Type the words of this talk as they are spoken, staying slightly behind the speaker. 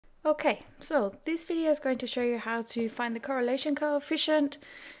Okay, so this video is going to show you how to find the correlation coefficient,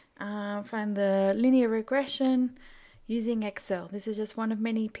 find the linear regression using Excel. This is just one of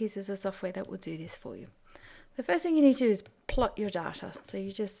many pieces of software that will do this for you. The first thing you need to do is plot your data. So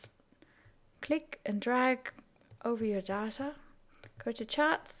you just click and drag over your data, go to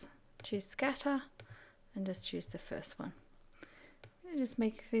charts, choose scatter, and just choose the first one. You just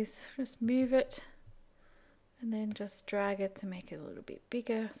make this, just move it, and then just drag it to make it a little bit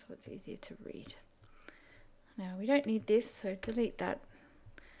bigger so it's easier to read. Now we don't need this, so delete that.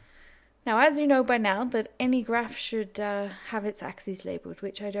 Now, as you know by now, that any graph should have its axes labeled,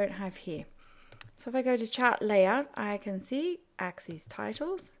 which I don't have here. So if I go to chart layout, I can see axes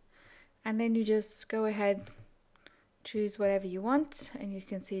titles, and then you just go ahead, choose whatever you want, and you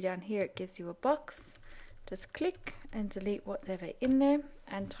can see down here it gives you a box. Just click and delete whatever in there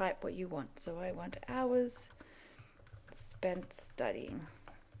and type what you want. So I want hours spent studying.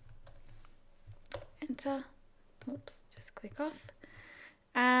 Enter. Oops, just click off.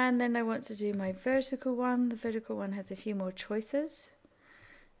 And then I want to do my vertical one. The vertical one has a few more choices.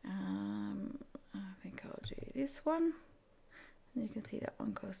 I think I'll do this one. And you can see that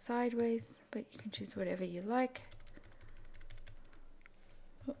one goes sideways, but you can choose whatever you like.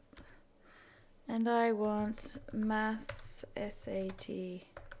 And I want maths SAT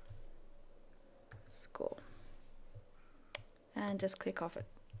score. And just click off it.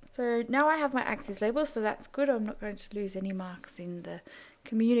 So now I have my axes label, so that's good. I'm not going to lose any marks in the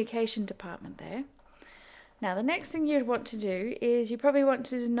communication department there. Now the next thing you'd want to do is you probably want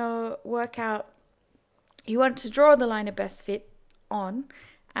to you want to draw the line of best fit on,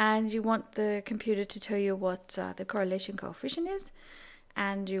 and you want the computer to tell you what the correlation coefficient is,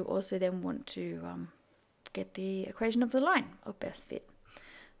 and you also then want to get the equation of the line of best fit.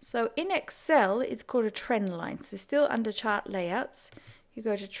 So in Excel, it's called a trend line. So still under chart layouts, you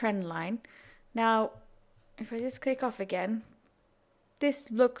go to trend line. Now, if I just click off again, this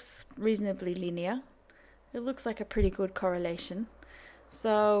looks reasonably linear. It looks like a pretty good correlation.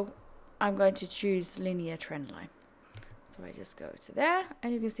 So I'm going to choose linear trend line. So I just go to there,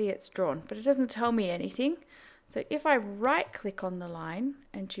 and you can see it's drawn, but it doesn't tell me anything. So if I right click on the line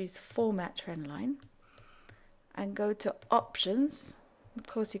and choose format trend line and go to options, of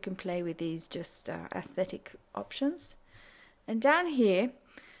course you can play with these just aesthetic options. And down here,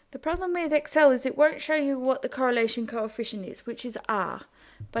 the problem with Excel is it won't show you what the correlation coefficient is, which is R,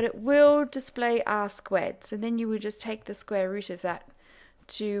 but it will display R squared. So then you would just take the square root of that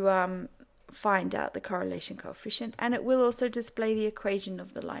to find out the correlation coefficient, and it will also display the equation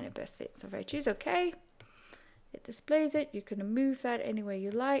of the line of best fit. So if I choose OK, it displays it. You can move that any way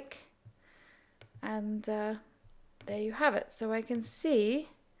you like, and there you have it. So I can see,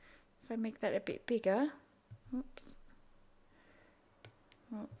 if I make that a bit bigger, oops,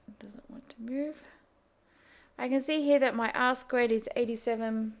 oh, it doesn't want to move. I can see here that my R squared is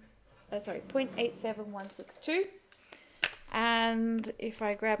 0.87162. And if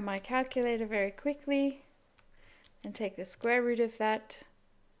I grab my calculator very quickly and take the square root of that,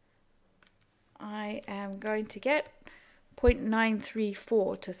 I am going to get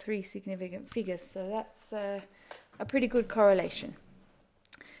 0.934 to 3 significant figures. So that's a pretty good correlation.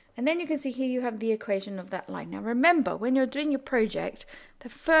 And then you can see here you have the equation of that line. Now remember, when you're doing your project, the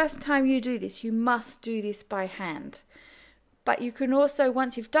first time you do this, you must do this by hand. But you can also,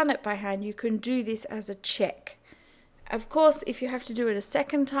 once you've done it by hand, you can do this as a check. Of course, if you have to do it a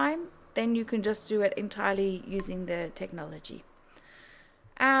second time, then you can just do it entirely using the technology.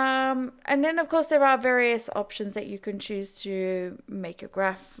 And then, of course, there are various options that you can choose to make your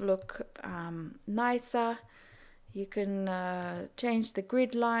graph look nicer. You can change the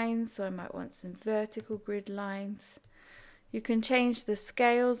grid lines, so I might want some vertical grid lines. You can change the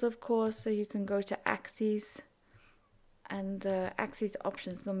scales, of course, so you can go to axes, and axes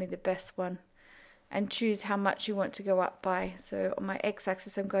options normally the best one, and choose how much you want to go up by. So on my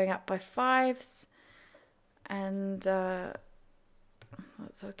x-axis I'm going up by 5s, and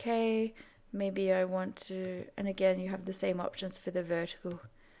that's okay. Maybe I want to, and again you have the same options for the vertical.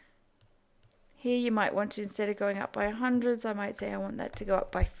 Here you might want to, instead of going up by 100s, I might say I want that to go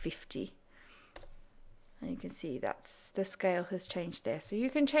up by 50. And you can see that's the scale has changed there. So you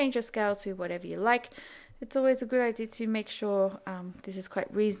can change your scale to whatever you like. It's always a good idea to make sure this is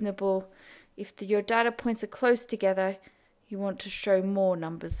quite reasonable. If your data points are close together, you want to show more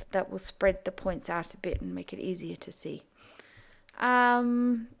numbers. That will spread the points out a bit and make it easier to see.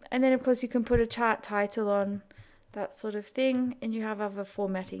 And then of course you can put a chart title on, that sort of thing, and you have other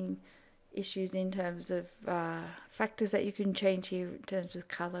formatting issues in terms of factors that you can change here in terms of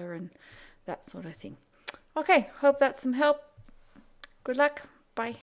color and that sort of thing. Okay, hope that's some help. Good luck. Bye.